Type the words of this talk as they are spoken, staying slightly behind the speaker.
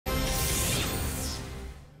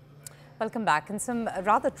Welcome back. And some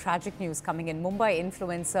rather tragic news coming in. Mumbai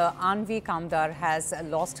influencer Aanvi Kamdar has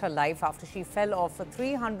lost her life after she fell off a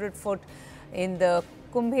 300-foot in the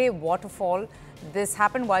Kumbhe Waterfall. This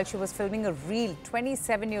happened while she was filming a reel.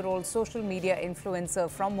 27-year-old social media influencer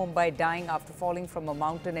from Mumbai dying after falling from a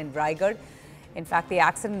mountain in Raigad. In fact, the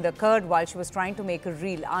accident occurred while she was trying to make a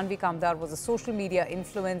reel. Aanvi Kamdar was a social media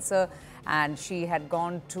influencer and she had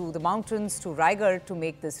gone to the mountains to Raigad to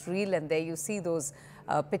make this reel. And there you see those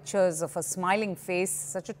pictures of a smiling face.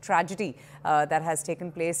 Such a tragedy that has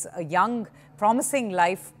taken place. A young, promising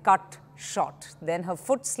life cut short. Then her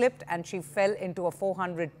foot slipped and she fell into a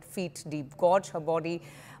 400 feet deep gorge. Her body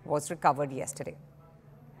was recovered yesterday.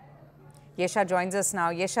 Yesha joins us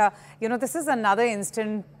now. Yesha, you know, this is another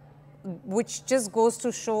incident which just goes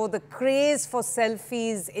to show the craze for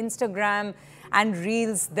selfies, Instagram and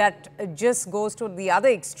reels that just goes to the other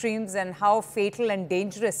extremes and how fatal and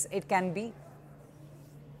dangerous it can be.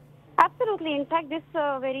 Absolutely. In fact, this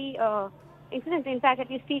very incident, in fact, that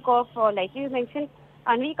you speak of, like you mentioned,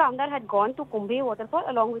 Anvi Kamdar had gone to Kumbhe Waterfall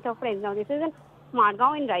along with her friends. Now, this is in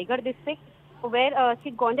Mangaon in Raigad district, where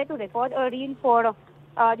she'd gone there to record a reel for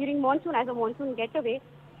during monsoon, as a monsoon getaway.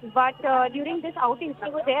 But during this outing, she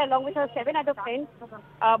was there along with her 7 other friends.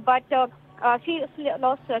 But she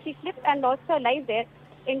slipped and lost her life there.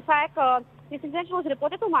 In fact, this incident was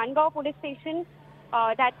reported to Mangaon police station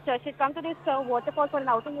that she'd come to this waterfall for an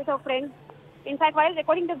outing with her friends. In fact, while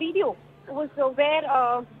recording the video, was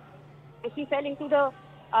where she fell into the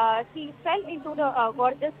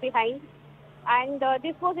gorge just behind. And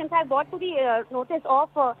this was in fact brought to the notice of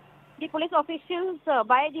the police officials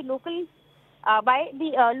by the locals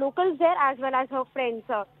there as well as her friends.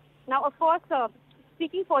 Now, of course,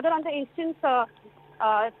 speaking further on the instance,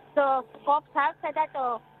 the cops have said that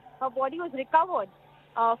her body was recovered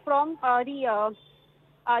from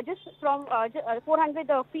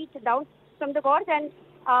 400 feet down from the gorge, and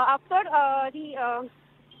after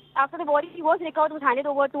the body was recovered, was handed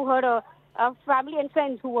over to her family and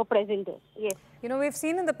friends who were present there. Yes. You know, we've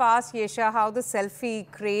seen in the past, Yesha, how the selfie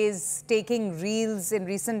craze, taking reels in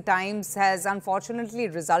recent times has unfortunately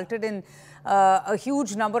resulted in a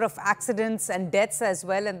huge number of accidents and deaths as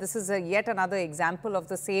well. And this is yet another example of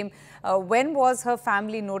the same. When was her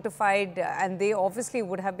family notified? And they obviously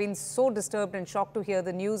would have been so disturbed and shocked to hear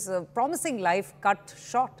the news of promising life cut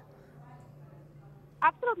short.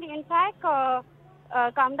 Absolutely. In fact,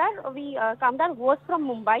 Kamdar was from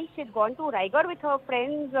Mumbai. She had gone to Raigad with her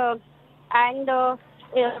friends,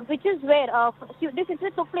 which is where this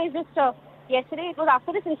incident took place just yesterday. It was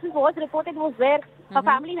after this incident was reported, was where her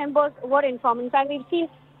family members were informed. In fact, we've seen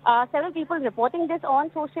several people reporting this on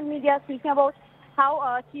social media, speaking about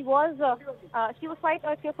how she was quite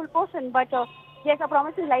a cheerful person, but yes, a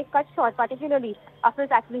promising life cut short, particularly after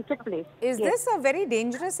this accident took place. Is this a very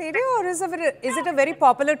dangerous area, or is it a very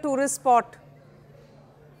popular tourist spot?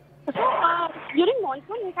 So, during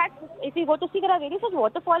monsoon, in fact, if you go to see, there are various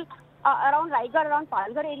waterfalls around Raigad, around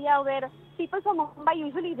Palghar area, where people from Mumbai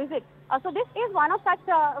usually visit. So this is one of such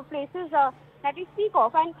places that we speak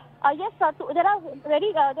of. And yes, there are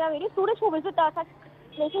various tourists who visit such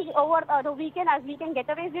places over the weekend as weekend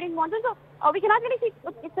getaways during monsoon. So we cannot really see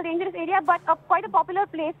it's a dangerous area, but quite a popular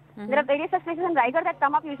place. There are various such places in Raigad that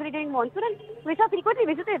come up usually during monsoon, and which are frequently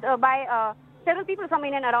visited by several people from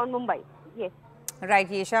in and around Mumbai. Yes. Right,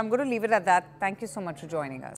 Yesha, I'm going to leave it at that. Thank you so much for joining us.